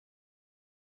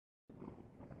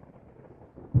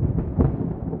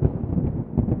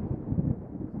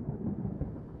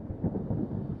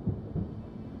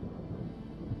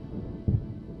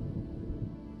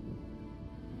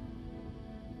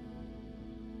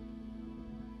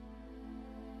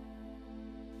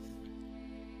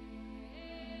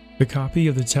A copy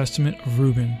of the Testament of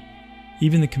Reuben,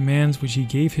 even the commands which he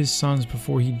gave his sons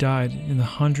before he died in the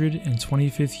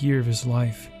 125th year of his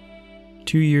life,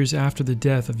 2 years after the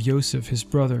death of Joseph his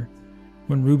brother,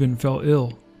 when Reuben fell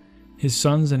ill. His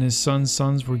sons and his sons'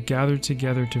 sons were gathered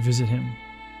together to visit him.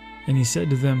 And he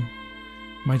said to them,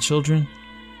 My children,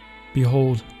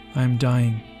 behold, I am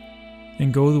dying,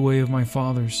 and go the way of my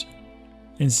fathers.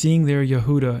 And seeing there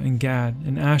Yehudah and Gad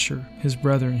and Asher his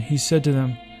brethren, he said to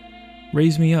them,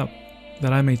 Raise me up,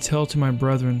 that I may tell to my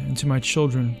brethren and to my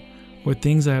children what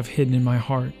things I have hidden in my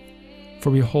heart.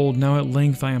 For behold, now at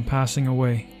length I am passing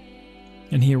away.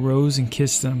 And he arose and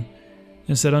kissed them,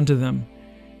 and said unto them,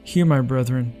 Hear, my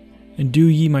brethren, and do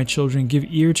ye, my children, give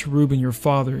ear to Reuben your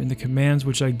father in the commands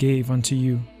which I gave unto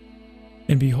you.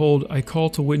 And behold, I call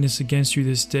to witness against you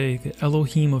this day the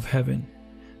Elohim of heaven,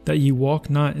 that ye walk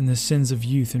not in the sins of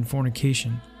youth and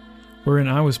fornication, wherein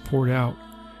I was poured out,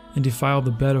 and defiled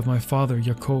the bed of my father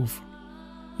Yaakov.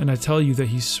 And I tell you that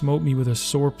he smote me with a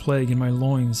sore plague in my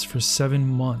loins for 7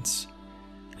 months.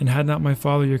 And had not my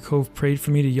father Yaakov prayed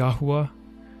for me to Yahuwah,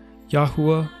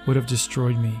 Yahuwah would have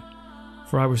destroyed me.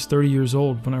 For I was 30 years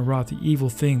old when I wrought the evil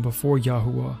thing before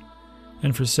Yahuwah,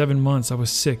 and for 7 months I was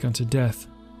sick unto death.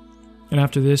 And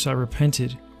after this I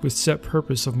repented with set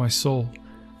purpose of my soul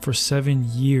for 7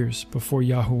 years before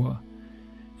Yahuwah.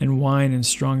 And wine and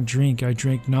strong drink I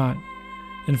drank not,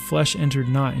 and flesh entered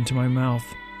not into my mouth,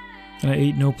 and I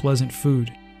ate no pleasant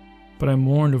food, but I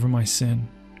mourned over my sin,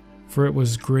 for it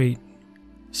was great,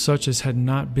 such as had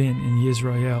not been in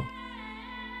Israel.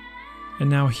 And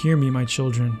now hear me, my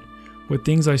children, what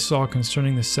things I saw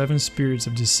concerning the 7 spirits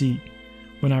of deceit,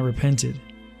 when I repented.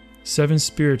 7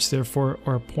 spirits therefore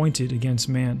are appointed against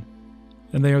man,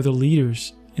 and they are the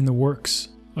leaders in the works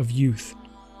of youth.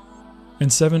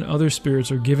 And 7 other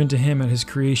spirits are given to him at his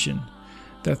creation,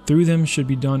 that through them should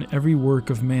be done every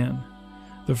work of man.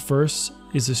 The first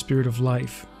is the spirit of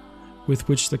life, with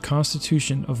which the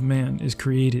constitution of man is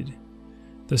created.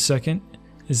 The second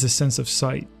is the sense of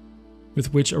sight,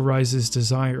 with which arises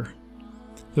desire.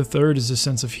 The third is the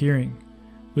sense of hearing,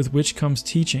 with which comes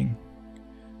teaching.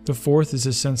 The fourth is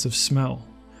the sense of smell,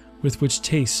 with which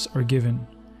tastes are given,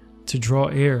 to draw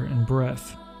air and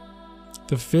breath.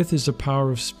 The fifth is the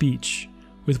power of speech,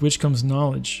 with which comes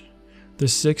knowledge. The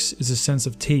sixth is the sense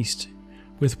of taste,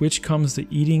 with which comes the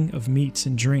eating of meats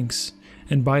and drinks,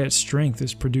 and by its strength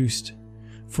is produced.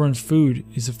 For in food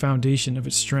is the foundation of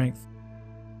its strength.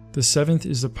 The seventh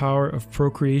is the power of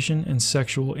procreation and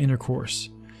sexual intercourse,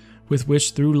 with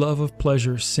which through love of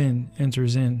pleasure sin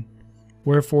enters in.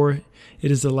 Wherefore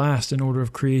it is the last in order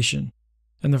of creation,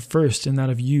 and the first in that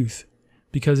of youth,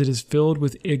 because it is filled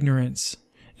with ignorance,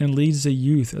 and leads the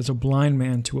youth as a blind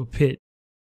man to a pit,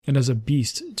 and as a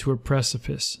beast to a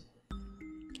precipice.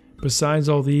 Besides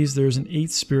all these, there is an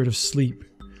 8th spirit of sleep,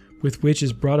 with which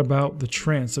is brought about the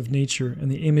trance of nature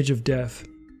and the image of death.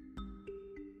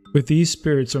 With these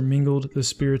spirits are mingled the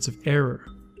spirits of error.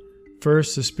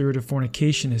 First, the spirit of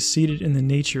fornication is seated in the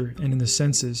nature and in the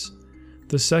senses.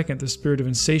 The second, the spirit of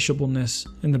insatiableness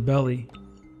in the belly.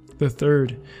 The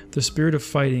third, the spirit of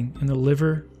fighting in the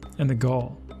liver and the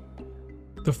gall.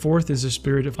 The fourth is the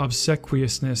spirit of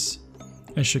obsequiousness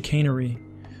and chicanery,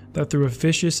 that through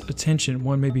officious attention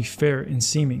one may be fair in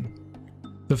seeming.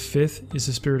 The fifth is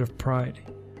the spirit of pride,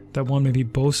 that one may be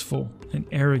boastful and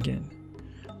arrogant.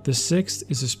 The sixth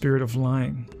is the spirit of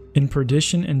lying, in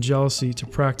perdition and jealousy to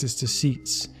practice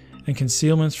deceits, and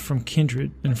concealments from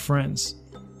kindred and friends.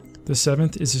 The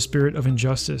seventh is the spirit of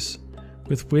injustice,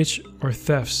 with which are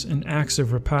thefts and acts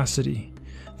of rapacity,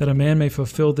 that a man may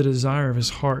fulfill the desire of his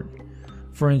heart.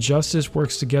 For injustice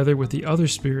works together with the other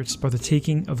spirits by the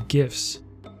taking of gifts.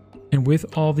 And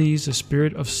with all these the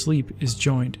spirit of sleep is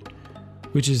joined,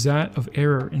 which is that of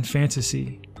error and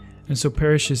fantasy, and so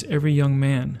perishes every young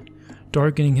man,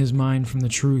 darkening his mind from the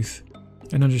truth,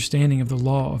 and understanding of the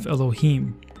law of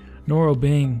Elohim, nor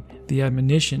obeying the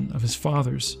admonition of his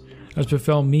fathers, as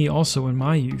befell me also in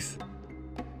my youth.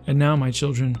 And now, my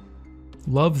children,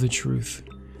 love the truth,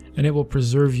 and it will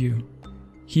preserve you.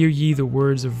 Hear ye the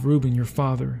words of Reuben your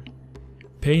father.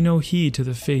 Pay no heed to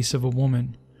the face of a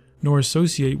woman, nor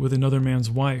associate with another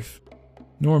man's wife,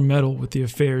 nor meddle with the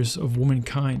affairs of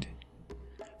womankind.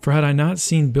 For had I not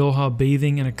seen Bilhah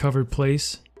bathing in a covered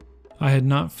place, I had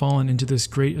not fallen into this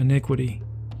great iniquity.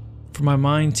 For my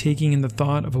mind, taking in the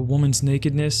thought of a woman's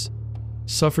nakedness,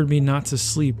 suffered me not to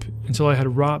sleep until I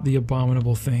had wrought the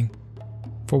abominable thing.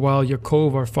 For while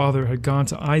Yaakov our father had gone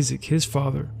to Isaac his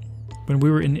father, when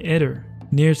we were in Eder,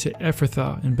 near to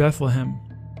Ephrathah in Bethlehem,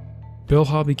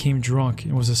 Bilhah became drunk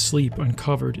and was asleep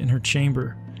uncovered in her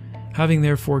chamber. Having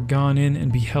therefore gone in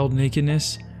and beheld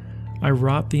nakedness, I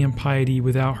wrought the impiety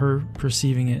without her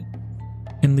perceiving it,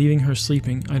 and leaving her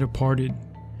sleeping, I departed.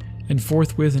 And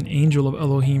forthwith an angel of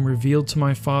Elohim revealed to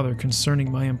my father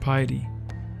concerning my impiety,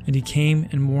 and he came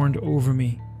and mourned over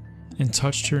me, and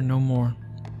touched her no more.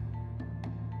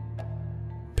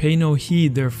 Pay no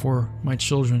heed, therefore, my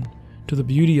children, to the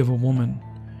beauty of a woman,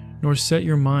 nor set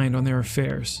your mind on their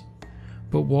affairs,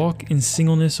 but walk in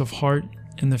singleness of heart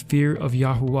and the fear of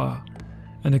Yahuwah,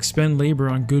 and expend labor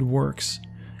on good works,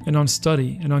 and on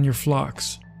study, and on your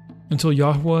flocks, until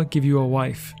Yahuwah give you a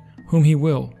wife, whom he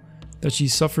will, that ye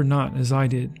suffer not as I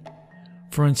did.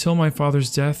 For until my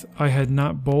father's death I had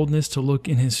not boldness to look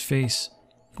in his face,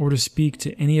 or to speak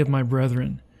to any of my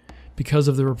brethren, because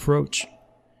of the reproach.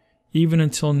 Even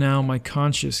until now my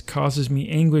conscience causes me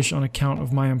anguish on account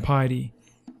of my impiety,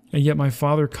 and yet my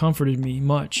father comforted me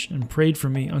much, and prayed for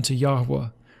me unto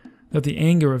Yahuwah, that the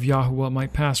anger of Yahuwah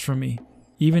might pass from me,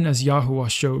 even as Yahuwah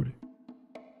showed.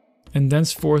 And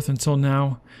thenceforth until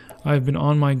now I have been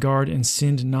on my guard and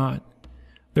sinned not.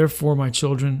 Therefore, my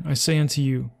children, I say unto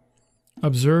you,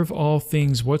 observe all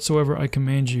things whatsoever I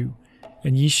command you,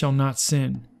 and ye shall not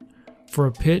sin. For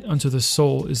a pit unto the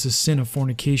soul is the sin of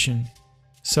fornication,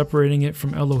 separating it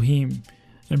from Elohim,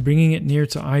 and bringing it near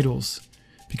to idols,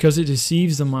 because it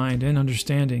deceives the mind and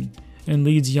understanding, and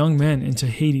leads young men into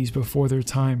Hades before their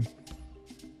time.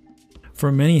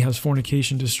 For many has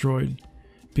fornication destroyed,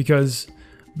 because,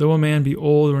 though a man be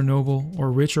old or noble,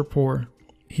 or rich or poor,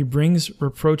 he brings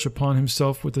reproach upon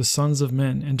himself with the sons of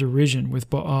men, and derision with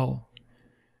Baal.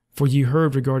 For ye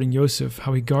heard regarding Joseph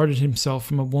how he guarded himself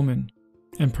from a woman,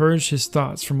 and purged his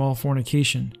thoughts from all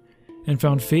fornication, and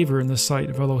found favor in the sight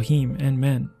of Elohim and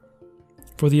men.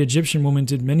 For the Egyptian woman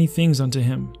did many things unto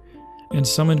him, and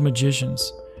summoned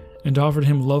magicians, and offered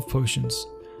him love potions,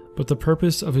 but the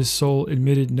purpose of his soul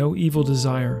admitted no evil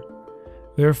desire.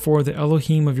 Therefore the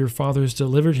Elohim of your fathers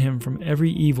delivered him from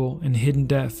every evil and hidden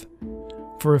death.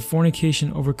 For if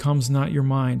fornication overcomes not your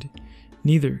mind,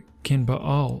 neither can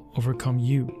Baal overcome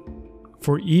you.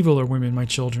 For evil are women, my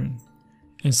children,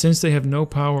 and since they have no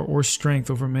power or strength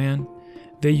over man,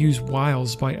 they use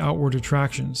wiles by outward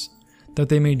attractions, that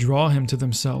they may draw him to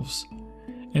themselves.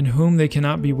 And whom they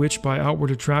cannot bewitch by outward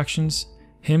attractions,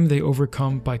 him they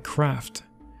overcome by craft.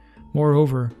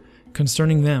 Moreover,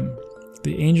 concerning them,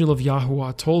 the angel of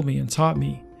Yahuwah told me and taught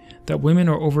me that women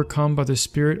are overcome by the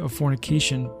spirit of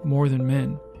fornication more than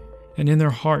men, and in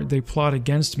their heart they plot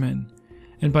against men,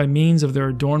 and by means of their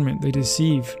adornment they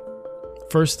deceive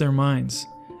first their minds,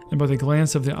 and by the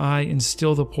glance of the eye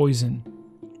instill the poison,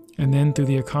 and then through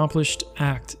the accomplished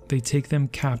act they take them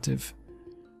captive.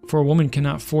 For a woman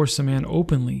cannot force a man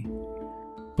openly,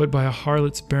 but by a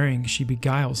harlot's bearing she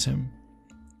beguiles him.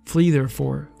 Flee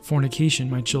therefore fornication,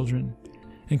 my children,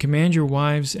 and command your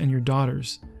wives and your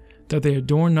daughters, that they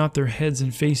adorn not their heads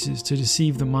and faces to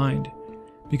deceive the mind,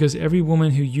 because every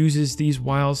woman who uses these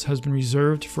wiles has been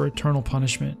reserved for eternal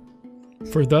punishment.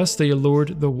 For thus they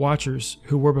allured the watchers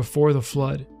who were before the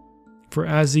flood. For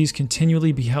as these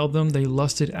continually beheld them, they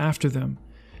lusted after them,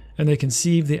 and they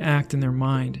conceived the act in their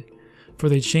mind. For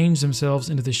they changed themselves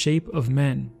into the shape of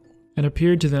men, and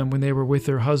appeared to them when they were with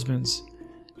their husbands.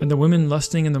 And the women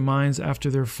lusting in the minds after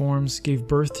their forms gave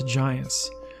birth to giants,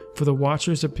 for the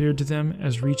watchers appeared to them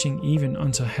as reaching even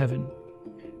unto heaven.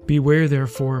 Beware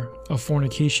therefore of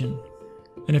fornication,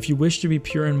 and if you wish to be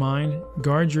pure in mind,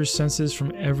 guard your senses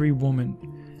from every woman,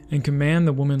 and command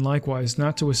the woman likewise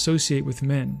not to associate with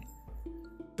men,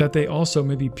 that they also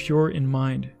may be pure in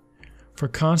mind. For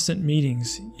constant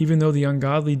meetings, even though the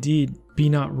ungodly deed be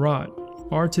not wrought,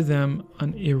 are to them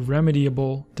an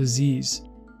irremediable disease,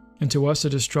 and to us a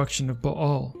destruction of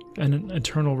Baal and an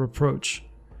eternal reproach.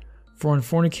 For in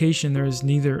fornication there is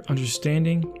neither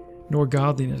understanding nor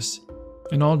godliness,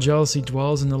 and all jealousy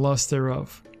dwells in the lust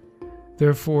thereof.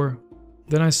 Therefore,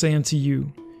 then I say unto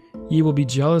you, ye will be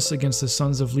jealous against the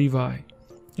sons of Levi,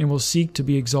 and will seek to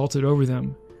be exalted over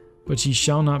them, but ye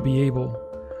shall not be able.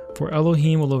 For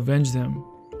Elohim will avenge them,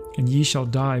 and ye shall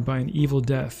die by an evil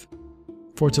death.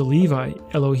 For to Levi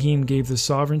Elohim gave the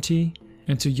sovereignty,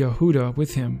 and to Yehudah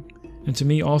with him, and to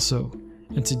me also,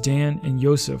 and to Dan and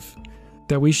Joseph,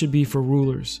 that we should be for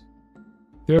rulers.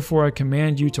 Therefore I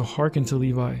command you to hearken to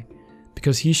Levi,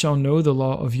 because he shall know the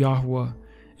law of Yahuwah,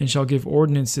 and shall give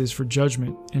ordinances for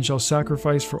judgment, and shall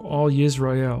sacrifice for all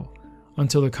Yisrael,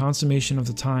 until the consummation of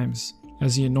the times,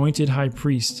 as the anointed high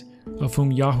priest, of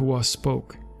whom Yahuwah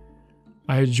spoke.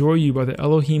 I adjure you by the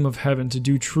Elohim of heaven to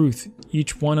do truth,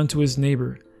 each one unto his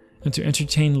neighbor, and to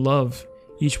entertain love,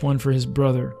 each one for his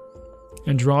brother.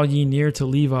 And draw ye near to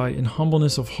Levi in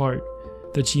humbleness of heart,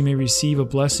 that ye may receive a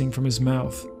blessing from his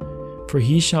mouth. For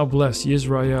he shall bless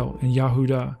Yisrael and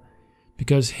Yahudah,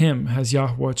 because him has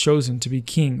Yahweh chosen to be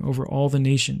king over all the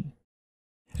nation.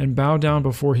 And bow down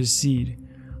before his seed,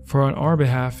 for on our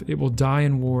behalf it will die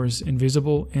in wars,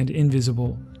 invisible and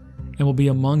invisible, and will be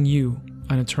among you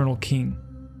an eternal king."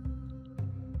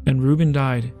 And Reuben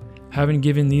died, having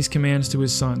given these commands to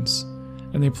his sons.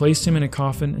 And they placed him in a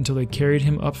coffin until they carried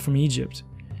him up from Egypt,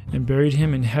 and buried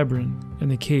him in Hebron, in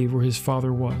the cave where his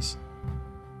father was.